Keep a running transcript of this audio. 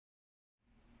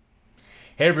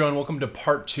Hey everyone, welcome to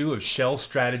part 2 of shell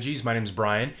strategies. My name is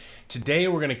Brian. Today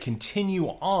we're going to continue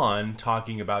on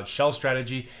talking about shell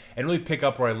strategy and really pick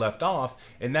up where I left off,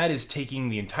 and that is taking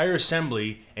the entire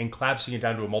assembly and collapsing it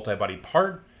down to a multi-body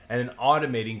part and then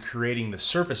automating, creating the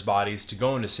surface bodies to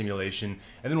go into simulation,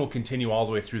 and then we'll continue all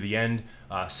the way through the end,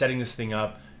 setting this thing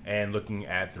up and looking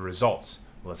at the results.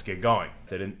 Let's get going.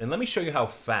 And let me show you how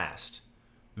fast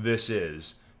this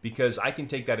is, because I can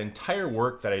take that entire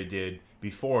work that I did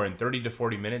before in 30 to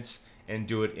 40 minutes and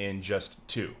do it in just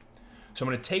 2. So I'm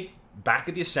going to take back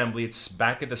at the assembly, it's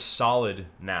back at the solid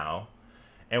now,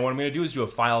 and what I'm going to do is do a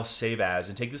file save as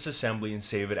and take this assembly and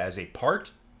save it as a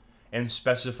part and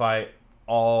specify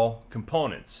all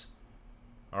components.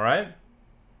 Alright?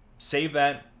 Save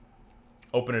that,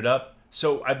 open it up.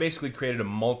 So I basically created a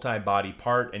multi-body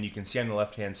part, and you can see on the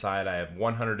left hand side I have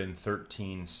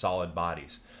 113 solid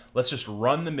bodies. Let's just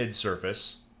run the mid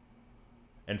surface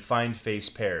and find face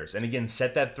pairs. And again,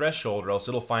 set that threshold or else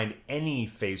it'll find any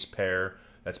face pair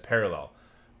that's parallel.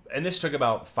 And this took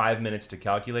about 5 minutes to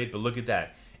calculate, but look at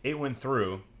that. It went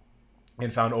through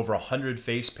and found over 100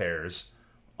 face pairs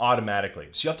automatically.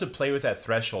 So you have to play with that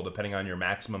threshold depending on your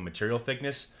maximum material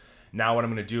thickness. Now what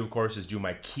I'm going to do, of course, is do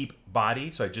my keep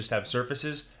body. So I just have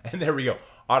surfaces, and there we go.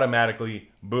 Automatically,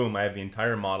 boom, I have the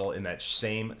entire model in that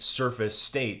same surface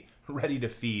state ready to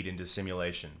feed into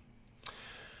simulation.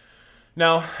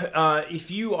 Now,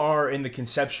 if you are in the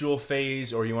conceptual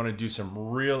phase or you want to do some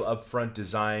real upfront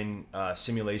design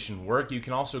simulation work, you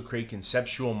can also create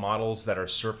conceptual models that are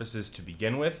surfaces to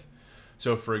begin with.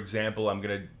 So for example, I'm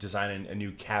going to design a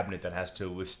new cabinet that has to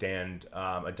withstand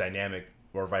a dynamic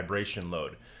or vibration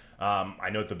load. I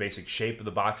know what the basic shape of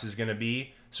the box is going to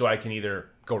be, so I can either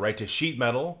go right to sheet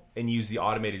metal and use the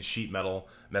automated sheet metal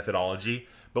methodology.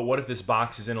 But what if this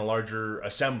box is in a larger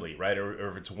assembly, right? Or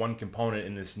if it's one component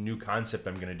in this new concept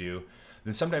I'm going to do,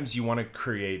 then sometimes you want to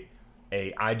create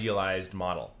an idealized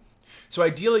model. So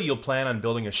ideally, you'll plan on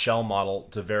building a shell model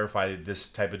to verify this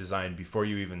type of design before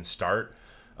you even start.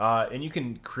 And you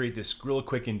can create this real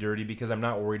quick and dirty because I'm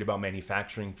not worried about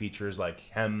manufacturing features like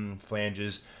hem,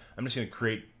 flanges. I'm just going to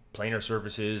create planar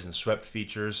surfaces and swept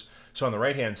features. So on the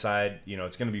right-hand side, you know,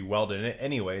 it's going to be welded in it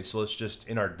anyway. So let's just,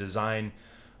 in our design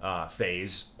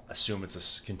phase, assume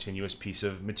it's a continuous piece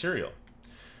of material.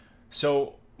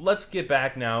 So let's get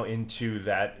back now into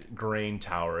that grain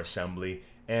tower assembly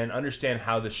and understand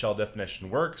how the shell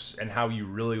definition works and how you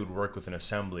really would work with an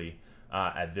assembly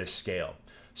at this scale.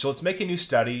 So let's make a new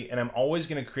study, and I'm always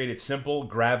going to create it simple,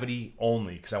 gravity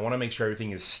only, because I want to make sure everything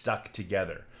is stuck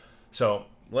together. So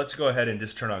let's go ahead and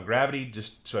just turn on gravity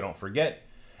just so I don't forget.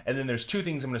 And then there's 2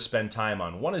 things I'm going to spend time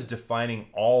on. One is defining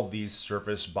all these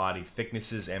surface body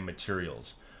thicknesses and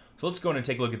materials. So let's go in and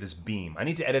take a look at this beam. I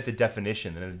need to edit the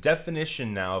definition. And the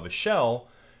definition now of a shell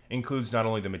includes not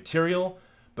only the material,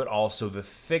 but also the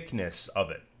thickness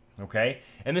of it. Okay?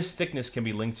 And this thickness can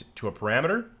be linked to a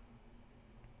parameter,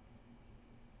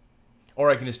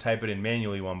 or I can just type it in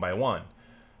manually one by one.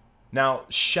 Now,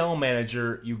 Shell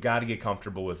Manager, you got to get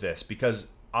comfortable with this because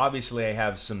obviously I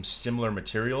have some similar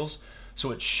materials. So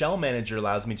what Shell Manager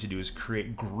allows me to do is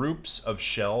create groups of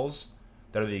shells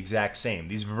that are the exact same.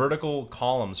 These vertical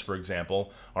columns, for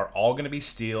example, are all going to be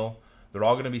steel. They're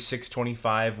all going to be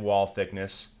 625 wall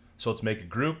thickness. So let's make a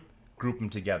group them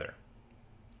together.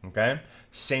 Okay?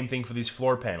 Same thing for these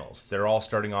floor panels. They're all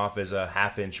starting off as a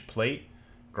 1/2 inch plate.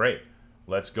 Great.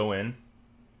 Let's go in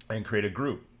and create a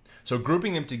group. So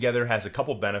grouping them together has a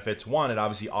couple benefits. One, it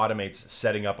obviously automates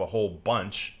setting up a whole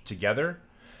bunch together.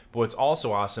 But what's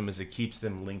also awesome is it keeps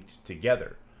them linked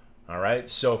together. All right.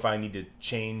 So if I need to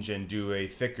change and do a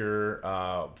thicker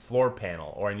floor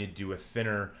panel, or I need to do a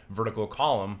thinner vertical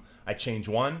column, I change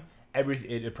one,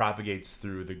 it propagates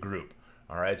through the group.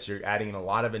 All right. So you're adding a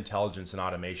lot of intelligence and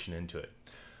automation into it.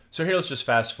 So here, let's just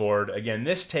fast forward. Again,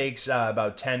 this takes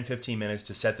about 10-15 minutes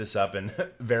to set this up and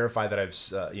verify that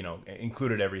I've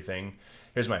included everything.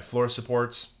 Here's my floor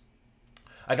supports.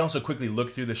 I can also quickly look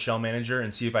through the Shell Manager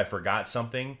and see if I forgot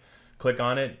something, click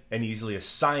on it, and easily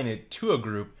assign it to a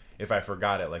group if I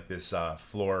forgot it, like this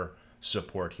floor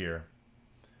support here.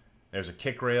 There's a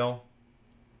kick rail.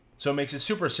 So it makes it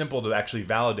super simple to actually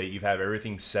validate you've have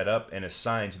everything set up and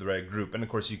assigned to the right group. And of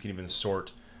course, you can even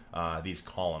sort these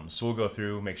columns. So we'll go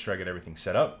through, make sure I get everything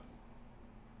set up.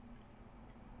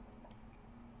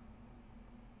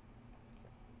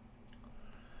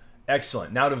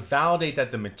 Excellent. Now to validate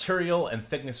that the material and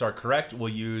thickness are correct,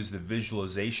 we'll use the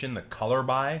visualization, the color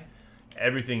by.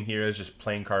 Everything here is just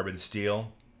plain carbon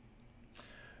steel.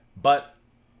 But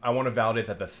I want to validate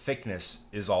that the thickness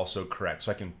is also correct.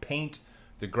 So I can paint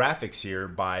the graphics here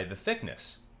by the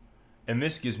thickness. And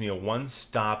this gives me a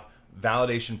one-stop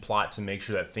validation plot to make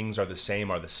sure that things are the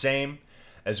same,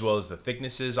 as well as the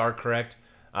thicknesses are correct,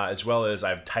 as well as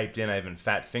I've typed in, I haven't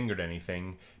fat fingered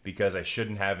anything because I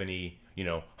shouldn't have any,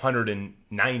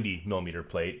 190 millimeter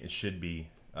plate. It should be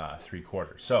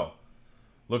 3/4. So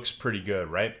looks pretty good,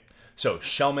 right? So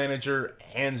Shell Manager,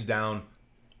 hands down,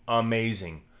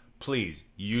 amazing. Please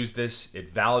use this.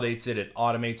 It validates it, it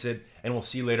automates it, and we'll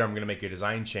see later I'm going to make a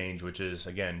design change, which is,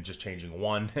 again, just changing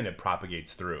one, and it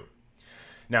propagates through.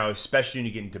 Now, especially when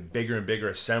you get into bigger and bigger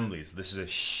assemblies, this is a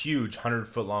huge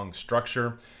 100-foot long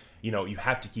structure. You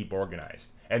have to keep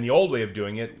organized. And the old way of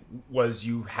doing it was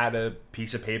you had a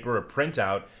piece of paper, a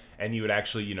printout, and you would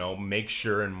actually, make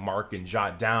sure and mark and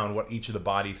jot down what each of the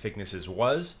body thicknesses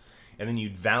was, and then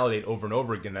you'd validate over and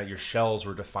over again that your shells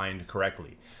were defined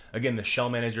correctly. Again, the Shell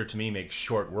Manager to me makes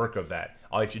short work of that.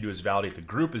 All you have to do is validate the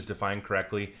group is defined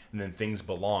correctly, and then things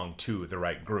belong to the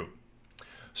right group.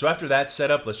 So after that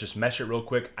setup, let's just mesh it real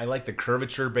quick. I like the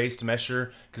curvature-based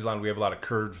mesher because we have a lot of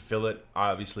curved fillet,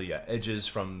 obviously edges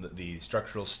from the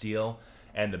structural steel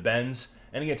and the bends,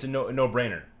 and again, it's a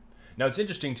no-brainer. Now, it's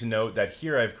interesting to note that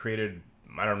here I've created,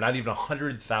 not even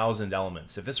 100,000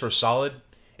 elements. If this were solid,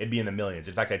 it'd be in the millions.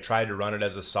 In fact, I tried to run it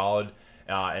as a solid,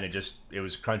 and it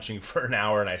was crunching for an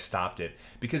hour, and I stopped it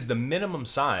because the minimum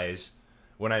size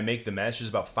when I make the mesh is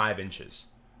about 5 inches.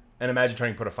 And imagine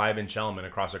trying to put a 5-inch element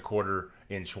across a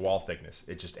 1/4-inch wall thickness.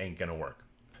 It just ain't gonna work.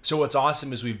 So what's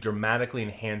awesome is we've dramatically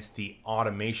enhanced the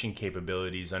automation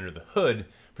capabilities under the hood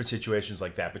for situations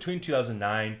like that. Between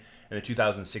 2009 and the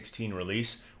 2016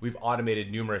 release, we've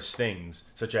automated numerous things,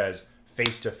 such as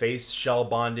face-to-face shell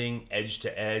bonding,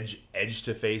 edge-to-edge,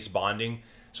 edge-to-face bonding.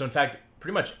 So in fact,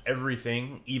 pretty much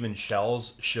everything, even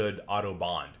shells, should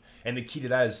auto-bond. And the key to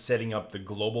that is setting up the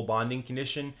global bonding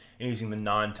condition and using the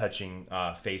non-touching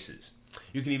faces.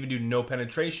 You can even do no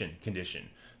penetration condition.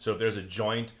 So if there's a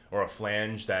joint or a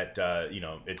flange that,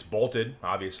 it's bolted,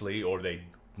 obviously, or they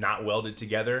not welded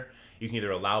together, you can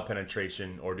either allow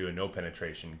penetration or do a no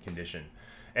penetration condition.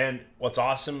 And what's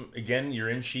awesome, again, you're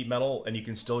in sheet metal and you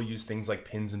can still use things like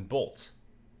pins and bolts.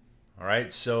 All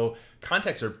right, so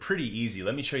contacts are pretty easy.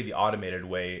 Let me show you the automated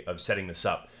way of setting this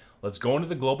up. Let's go into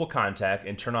the global contact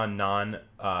and turn on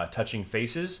non-touching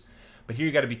faces. But here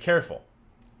you got to be careful.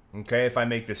 Okay, if I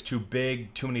make this too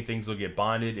big, too many things will get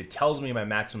bonded. It tells me my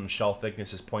maximum shell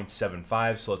thickness is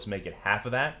 0.75, so let's make it half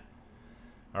of that.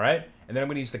 All right, and then I'm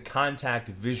going to use the contact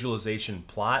visualization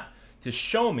plot to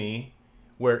show me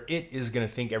where it is going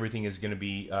to think everything is going to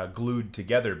be glued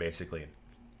together, basically.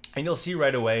 And you'll see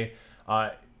right away,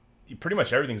 pretty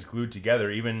much everything's glued together,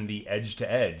 even the edge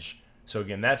to edge. So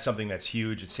again, that's something that's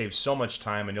huge. It saves so much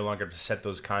time. I no longer have to set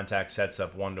those contact sets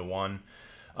up one-to-one.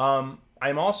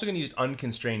 I'm also going to use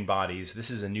unconstrained bodies. This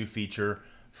is a new feature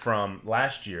from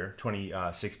last year,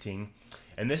 2016.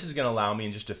 And this is going to allow me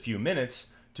in just a few minutes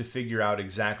to figure out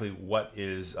exactly what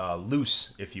is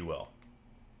loose, if you will.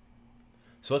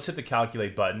 So let's hit the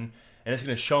calculate button. And it's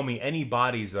going to show me any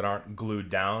bodies that aren't glued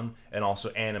down and also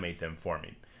animate them for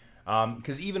me.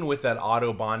 Because even with that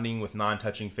auto bonding with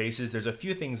non-touching faces, there's a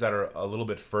few things that are a little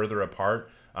bit further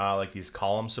apart, like these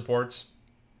column supports.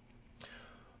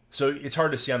 So it's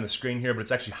hard to see on the screen here, but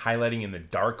it's actually highlighting in the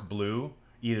dark blue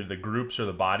either the groups or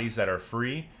the bodies that are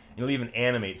free. It'll even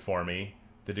animate for me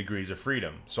the degrees of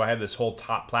freedom. So I have this whole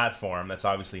top platform that's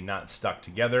obviously not stuck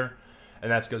together, and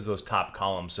that's because those top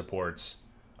column supports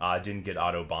didn't get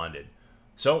auto bonded.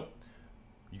 So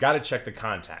you got to check the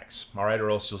contacts, all right, or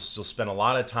else you'll spend a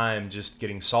lot of time just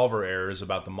getting solver errors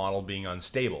about the model being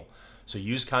unstable. So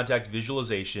use contact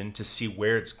visualization to see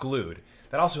where it's glued.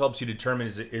 That also helps you determine,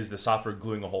 is the software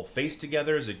gluing a whole face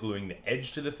together? Is it gluing the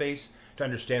edge to the face? To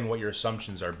understand what your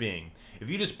assumptions are being. If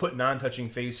you just put non-touching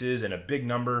faces and a big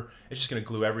number, it's just going to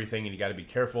glue everything, and you got to be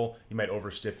careful. You might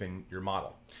over-stiffen your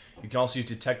model. You can also use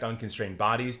detect unconstrained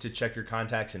bodies to check your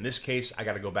contacts. In this case, I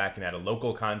got to go back and add a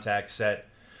local contact set.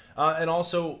 And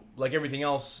also, like everything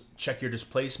else, check your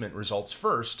displacement results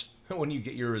first when you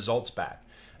get your results back.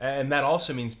 And that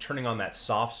also means turning on that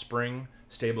soft spring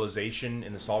stabilization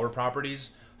in the solver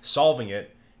properties, solving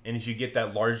it, and if you get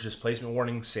that large displacement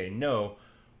warning, say no,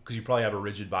 because you probably have a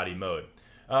rigid body mode.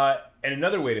 And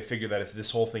another way to figure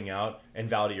this whole thing out and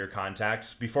validate your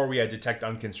contacts, before we had detect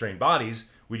unconstrained bodies,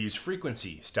 we'd use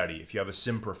frequency study. If you have a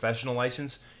Sim Professional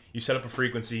license, you set up a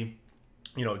frequency,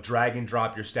 drag and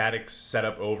drop your static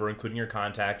setup over, including your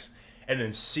contacts, and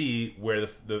then see where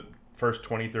the first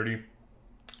 20, 30,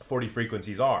 40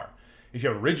 frequencies are. If you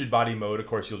have a rigid body mode, of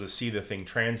course, you'll just see the thing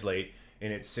translate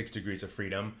in its 6 degrees of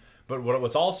freedom. But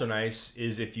what's also nice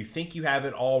is if you think you have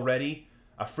it already,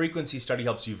 a frequency study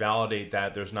helps you validate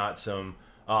that there's not some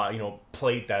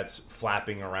plate that's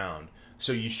flapping around.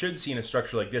 So you should see in a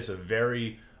structure like this a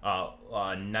very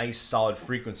nice solid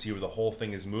frequency where the whole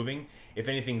thing is moving. If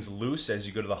anything's loose as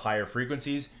you go to the higher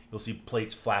frequencies, you'll see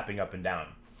plates flapping up and down.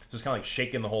 So it's kind of like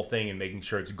shaking the whole thing and making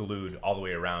sure it's glued all the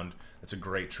way around. That's a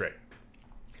great trick.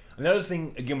 Another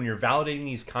thing, again, when you're validating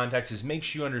these contacts is make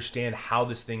sure you understand how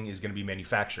this thing is going to be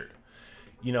manufactured.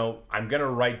 You know, I'm going to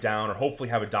write down or hopefully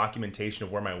have a documentation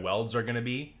of where my welds are going to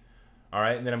be. All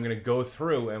right, and then I'm going to go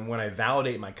through, and when I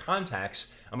validate my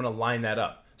contacts, I'm going to line that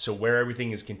up. So where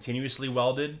everything is continuously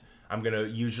welded, I'm going to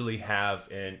usually have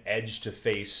an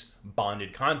edge-to-face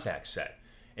bonded contact set.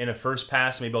 In a first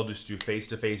pass, maybe I'll just do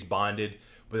face-to-face bonded,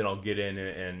 but then I'll get in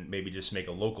and maybe just make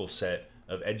a local set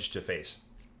of edge-to-face.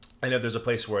 And if there's a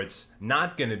place where it's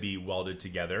not going to be welded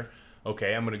together,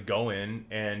 okay, I'm going to go in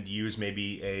and use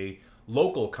maybe a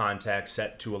local contact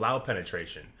set to allow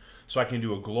penetration. So I can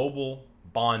do a global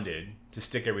bonded to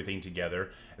stick everything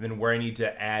together, and then where I need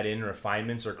to add in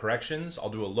refinements or corrections, I'll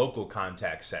do a local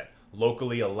contact set.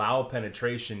 Locally allow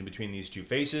penetration between these two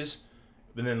faces,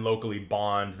 and then locally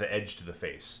bond the edge to the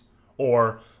face.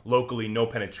 Or locally no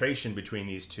penetration between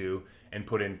these two and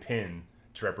put in pin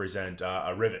to represent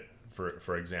a rivet,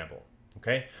 for example.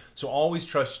 Okay, so always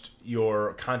trust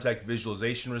your contact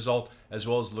visualization result as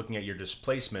well as looking at your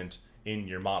displacement in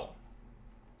your model.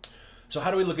 So how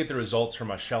do we look at the results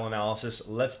from a shell analysis?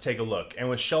 Let's take a look. And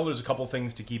with shell, there's a couple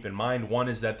things to keep in mind. One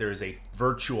is that there is a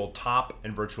virtual top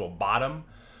and virtual bottom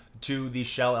to these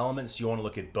shell elements. You want to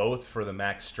look at both for the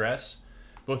max stress.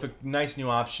 Both a nice new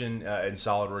option in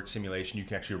SOLIDWORKS Simulation. You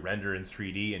can actually render in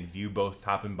 3D and view both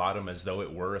top and bottom as though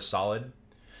it were a solid.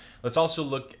 Let's also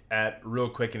look at, real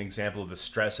quick, an example of the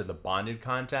stress of the bonded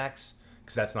contacts,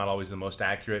 because that's not always the most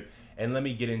accurate. And let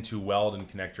me get into weld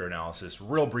and connector analysis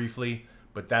real briefly,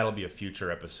 but that'll be a future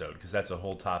episode because that's a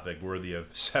whole topic worthy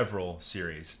of several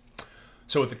series.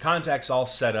 So with the contacts all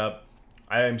set up,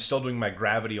 I am still doing my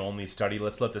gravity only study.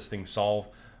 Let's let this thing solve.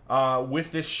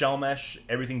 With this shell mesh,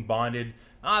 everything bonded,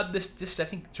 this I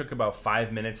think took about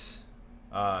 5 minutes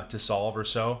to solve or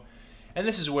so. And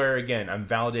this is where, again, I'm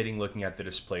validating looking at the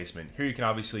displacement. Here you can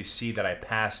obviously see that I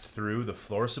passed through the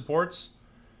floor supports.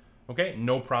 Okay,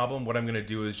 no problem. What I'm going to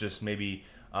do is just maybe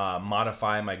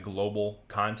modify my global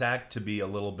contact to be a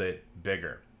little bit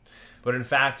bigger. But in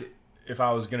fact, if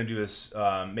I was going to do this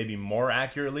maybe more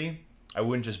accurately, I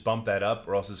wouldn't just bump that up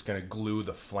or else it's going to glue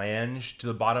the flange to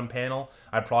the bottom panel.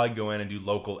 I'd probably go in and do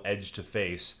local edge to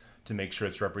face to make sure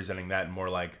it's representing that more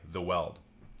like the weld.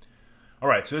 All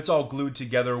right, so it's all glued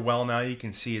together well now. You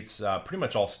can see it's pretty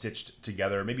much all stitched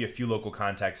together. Maybe a few local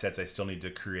contact sets I still need to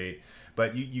create,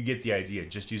 but you get the idea.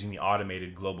 Just using the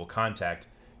automated global contact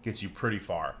gets you pretty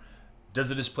far. Does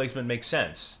the displacement make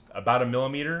sense? About 1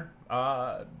 millimeter?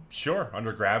 Sure,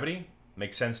 under gravity.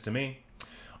 Makes sense to me.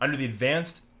 Under the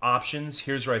advanced options,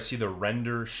 here's where I see the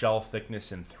render shell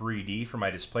thickness in 3D for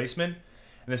my displacement.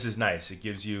 And this is nice. It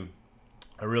gives you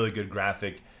a really good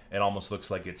graphic. It almost looks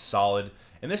like it's solid.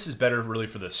 And this is better really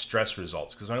for the stress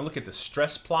results, because when I look at the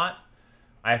stress plot,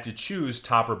 I have to choose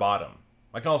top or bottom.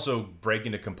 I can also break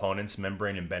into components,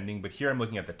 membrane and bending, but here I'm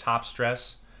looking at the top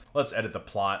stress. Let's edit the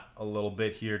plot a little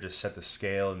bit here to set the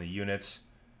scale and the units.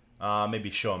 Maybe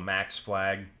show a max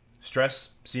flag.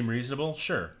 Stress seem reasonable?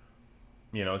 Sure.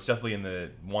 You know, it's definitely in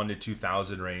the 1 to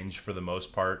 2,000 range for the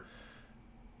most part.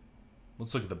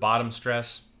 Let's look at the bottom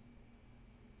stress.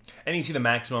 And you can see the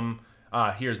maximum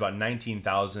here is about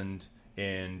 19,000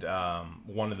 in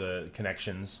one of the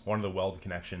connections, one of the weld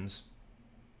connections.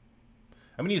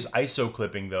 I'm going to use ISO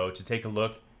clipping though to take a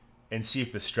look and see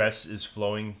if the stress is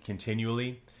flowing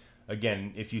continually.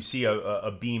 Again, if you see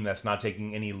a beam that's not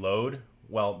taking any load,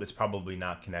 well, it's probably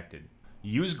not connected.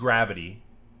 Use gravity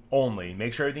only,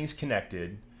 make sure everything's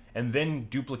connected, and then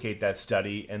duplicate that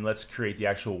study and let's create the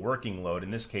actual working load.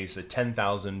 In this case, a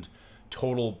 10,000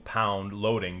 total pound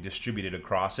loading distributed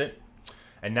across it.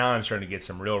 And now I'm starting to get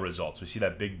some real results. We see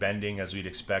that big bending as we'd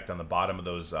expect on the bottom of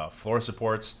those floor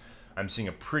supports. I'm seeing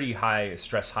a pretty high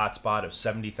stress hotspot of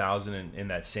 70,000 in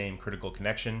that same critical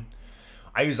connection.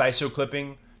 I use ISO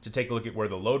clipping to take a look at where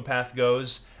the load path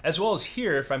goes, as well as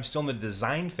here, if I'm still in the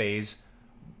design phase,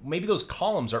 maybe those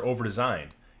columns are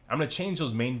over-designed. I'm going to change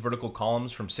those main vertical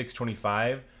columns from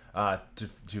 625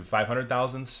 to 500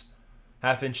 thousandths,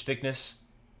 half-inch thickness,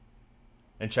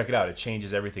 and check it out. It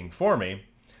changes everything for me.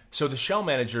 So the shell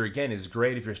manager, again, is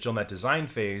great if you're still in that design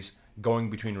phase, going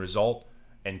between result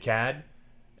and CAD,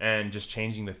 and just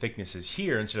changing the thicknesses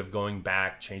here instead of going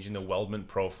back, changing the weldment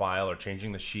profile or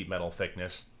changing the sheet metal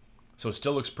thickness. So it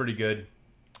still looks pretty good,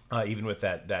 even with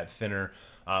that thinner,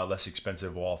 less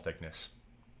expensive wall thickness.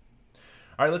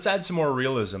 All right, let's add some more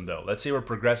realism though. Let's say we're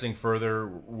progressing further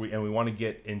and we want to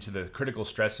get into the critical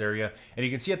stress area. And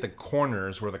you can see at the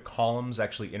corners where the columns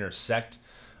actually intersect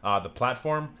the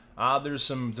platform, there's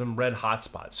some red hot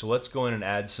spots. So let's go in and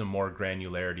add some more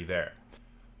granularity there.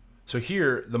 So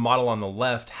here, the model on the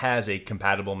left has a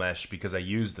compatible mesh because I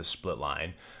used the split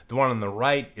line. The one on the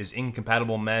right is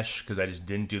incompatible mesh because I just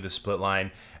didn't do the split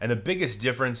line. And the biggest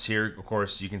difference here, of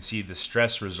course, you can see the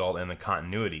stress result and the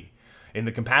continuity. In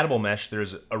the compatible mesh,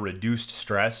 there's a reduced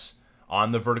stress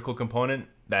on the vertical component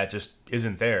that just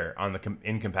isn't there on the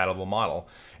incompatible model.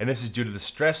 And this is due to the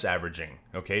stress averaging,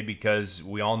 okay? Because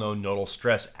we all know nodal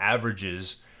stress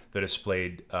averages the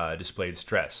displayed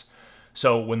stress.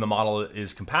 So when the model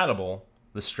is compatible,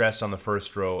 the stress on the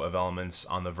first row of elements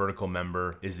on the vertical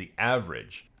member is the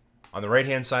average. On the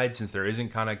right-hand side, since there isn't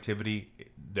connectivity,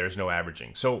 there's no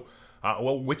averaging. So,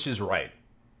 well, which is right?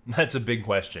 That's a big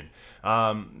question.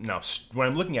 Now, when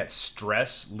I'm looking at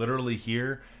stress, literally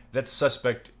here, that's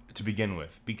suspect to begin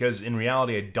with, because in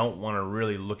reality, I don't want to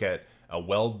really look at a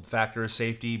weld factor of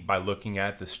safety by looking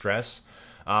at the stress.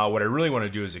 What I really want to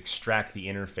do is extract the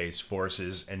interface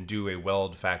forces and do a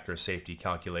weld factor safety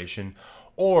calculation,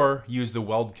 or use the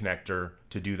weld connector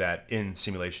to do that in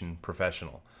Simulation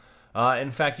Professional.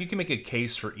 In fact, you can make a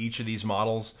case for each of these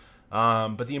models,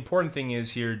 but the important thing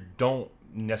is here, don't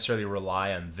necessarily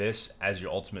rely on this as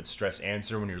your ultimate stress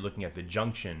answer when you're looking at the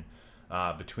junction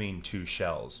between two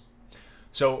shells.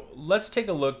 So let's take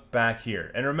a look back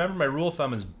here. And remember, my rule of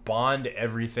thumb is bond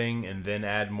everything and then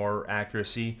add more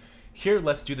accuracy. Here,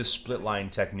 let's do the split line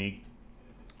technique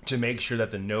to make sure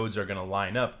that the nodes are going to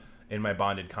line up in my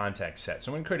bonded contact set.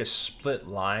 So I'm going to create a split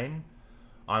line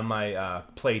on my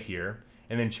plate here,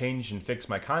 and then change and fix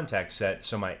my contact set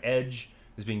so my edge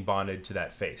is being bonded to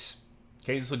that face.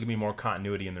 Okay, this will give me more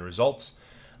continuity in the results.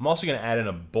 I'm also going to add in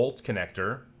a bolt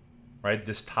connector, right?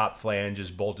 This top flange is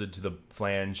bolted to the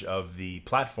flange of the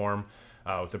platform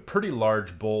with a pretty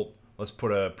large bolt. Let's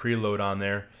put a preload on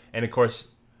there. And of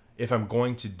course, if I'm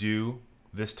going to do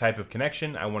this type of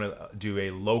connection, I want to do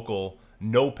a local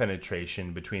no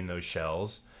penetration between those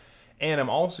shells. And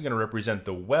I'm also going to represent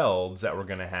the welds that we're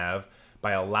going to have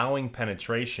by allowing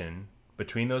penetration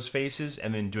between those faces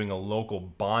and then doing a local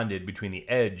bonded between the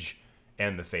edge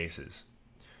and the faces.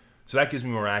 So that gives me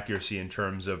more accuracy in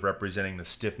terms of representing the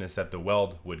stiffness that the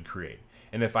weld would create.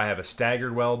 And if I have a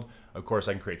staggered weld, of course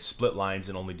I can create split lines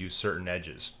and only do certain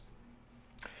edges.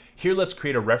 Here, let's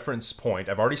create a reference point.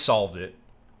 I've already solved it.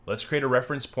 Let's create a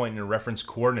reference point and a reference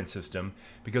coordinate system,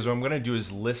 because what I'm going to do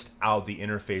is list out the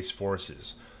interface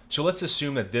forces. So let's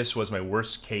assume that this was my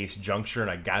worst case juncture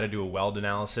and I got to do a weld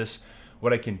analysis.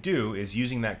 What I can do is,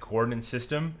 using that coordinate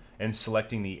system and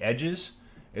selecting the edges,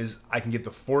 is I can get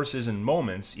the forces and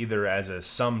moments either as a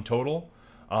sum total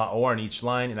or on each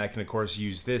line, and I can of course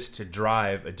use this to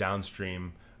drive a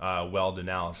downstream weld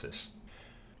analysis.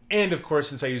 And of course,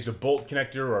 since I used a bolt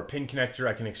connector or a pin connector,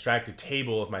 I can extract a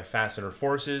table of my fastener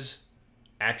forces,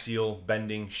 axial,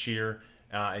 bending, shear,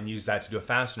 and use that to do a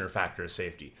fastener factor of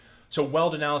safety. So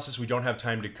weld analysis we don't have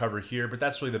time to cover here, but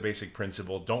that's really the basic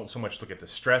principle. Don't so much look at the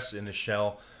stress in the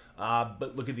shell,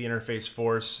 but look at the interface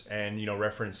force, and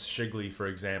reference Shigley, for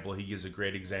example. He gives a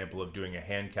great example of doing a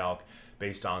hand calc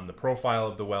based on the profile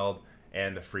of the weld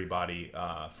and the free body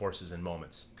forces and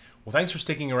moments. Well, thanks for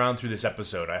sticking around through this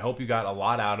episode. I hope you got a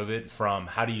lot out of it, from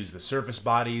how to use the surface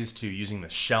bodies to using the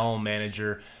shell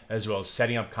manager, as well as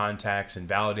setting up contacts and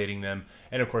validating them,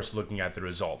 and of course looking at the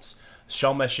results.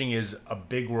 Shell meshing is a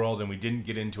big world, and we didn't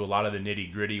get into a lot of the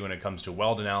nitty-gritty when it comes to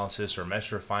weld analysis or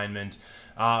mesh refinement,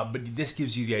 but this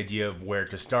gives you the idea of where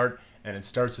to start, and it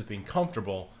starts with being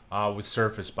comfortable with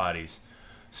surface bodies.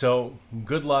 So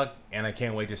good luck, and I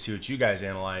can't wait to see what you guys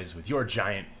analyze with your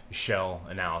giant shell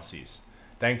analyses.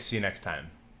 Thanks, see you next time.